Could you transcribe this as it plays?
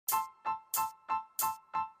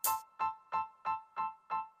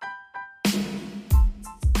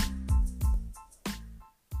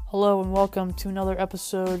Hello and welcome to another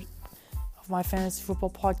episode of my fantasy football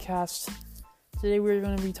podcast. Today we're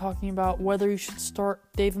going to be talking about whether you should start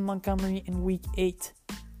David Montgomery in Week 8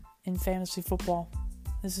 in fantasy football.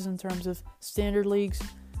 This is in terms of standard leagues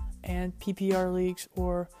and PPR leagues,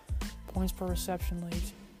 or points per reception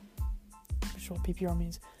leagues, which is what PPR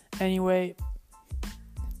means. Anyway,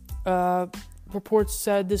 reports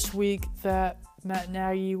said this week that Matt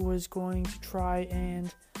Nagy was going to try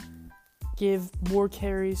and give more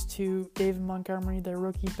carries to David Montgomery, their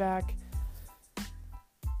rookie back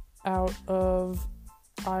out of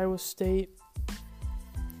Iowa State,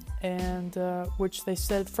 and which they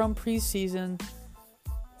said from preseason,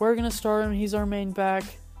 we're going to start him, he's our main back,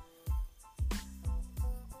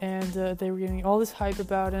 and they were getting all this hype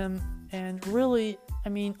about him, and really, I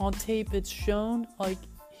mean, on tape it's shown, like,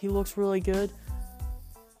 he looks really good,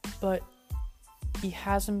 but he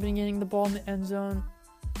hasn't been getting the ball in the end zone.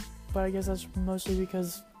 But I guess that's mostly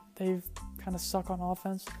because they've kind of suck on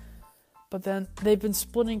offense. But then they've been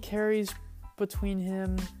splitting carries between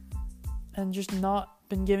him and just not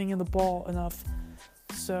been giving him the ball enough.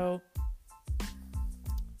 So,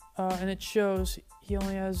 and it shows. He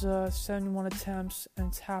only has 71 attempts, and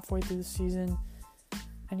it's halfway through the season.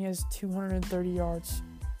 And he has 230 yards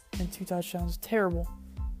and 2 touchdowns. Terrible.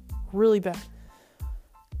 Really bad.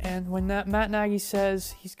 And when Matt Nagy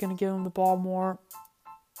says he's going to give him the ball more,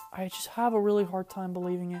 I just have a really hard time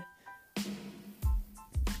believing it.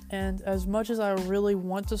 And as much as I really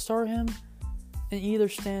want to start him in either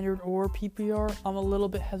standard or PPR, I'm a little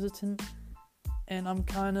bit hesitant. And I'm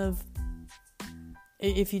kind of,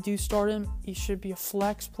 if you do start him, he should be a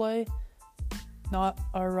flex play, not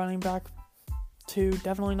a running back 2,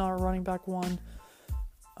 definitely not a running back 1.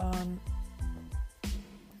 I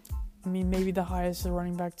mean, maybe the highest is a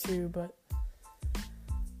running back 2, but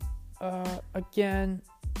again,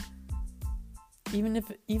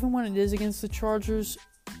 even when it is against the Chargers,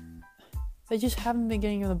 they just haven't been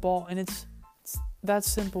getting him the ball, and it's that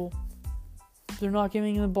simple. They're not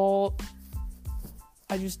giving him the ball.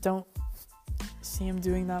 I just don't see him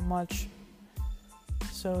doing that much.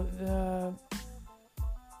 So,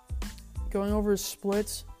 going over his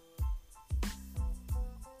splits,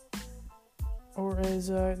 or his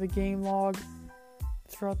the game log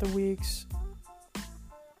throughout the weeks.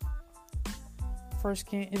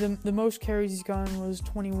 First game, the most carries he's gotten was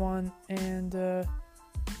 21, and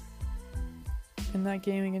in that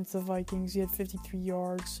game against the Vikings, he had 53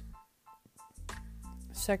 yards.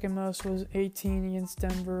 Second most was 18 against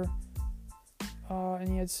Denver, and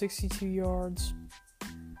he had 62 yards.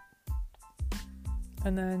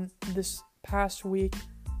 And then this past week,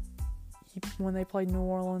 when they played New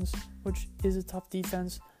Orleans, which is a tough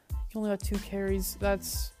defense, he only got 2 carries.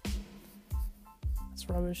 That's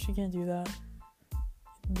rubbish. You can't do that.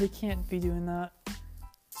 They can't be doing that.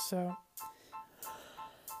 So,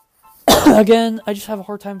 again, I just have a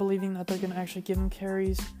hard time believing that they're going to actually give him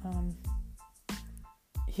carries.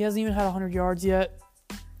 He hasn't even had 100 yards yet,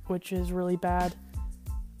 which is really bad.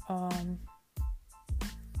 But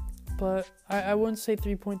I wouldn't say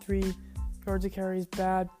 3.3 yards a carry is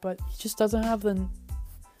bad, but he just doesn't have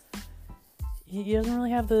he doesn't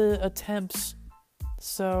really have the attempts.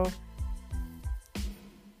 So,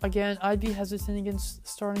 again, I'd be hesitant against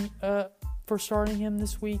starting him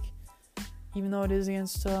this week, even though it is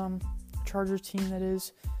against a Chargers team that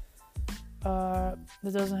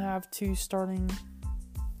doesn't have 2 starting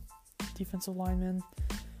defensive linemen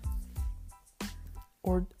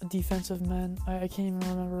or defensive men. I can't even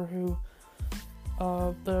remember who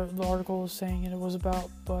the article was saying it was about,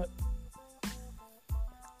 but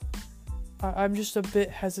I'm just a bit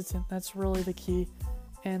hesitant. That's really the key.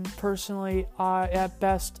 And personally, at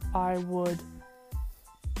best, I would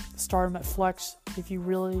start him at flex if you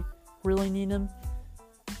really, really need him.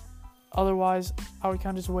 Otherwise, I would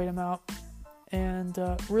kind of just wait him out. And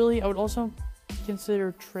really, I would also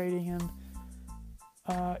consider trading him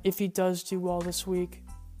if he does do well this week.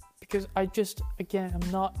 Because I'm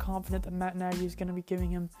not confident that Matt Nagy is going to be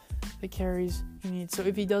giving him the carries he needs. So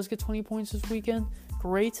if he does get 20 points this weekend,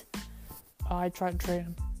 great. I'd try to trade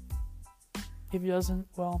him. If he doesn't,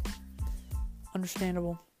 well,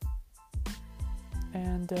 understandable.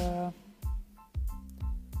 And that's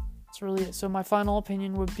really it. So my final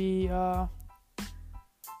opinion would be, as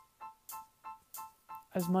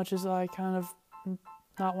much as I kind of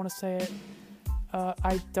not want to say it,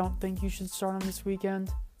 I don't think you should start him this weekend.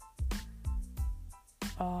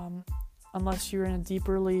 Unless you're in a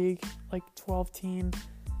deeper league, like 12 team,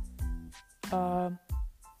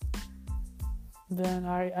 then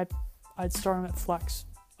I'd start him at flex.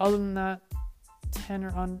 Other than that,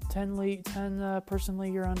 10 person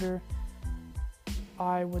league or under,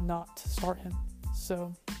 I would not start him.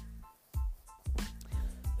 So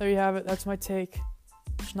there you have it. That's my take.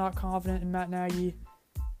 Just not confident in Matt Nagy.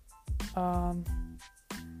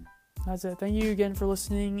 That's it. Thank you again for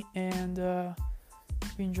listening, and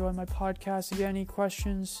if you enjoy my podcast, if you have any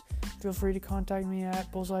questions, feel free to contact me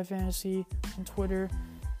at Bullseye Fantasy on Twitter,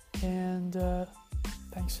 and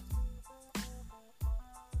thanks.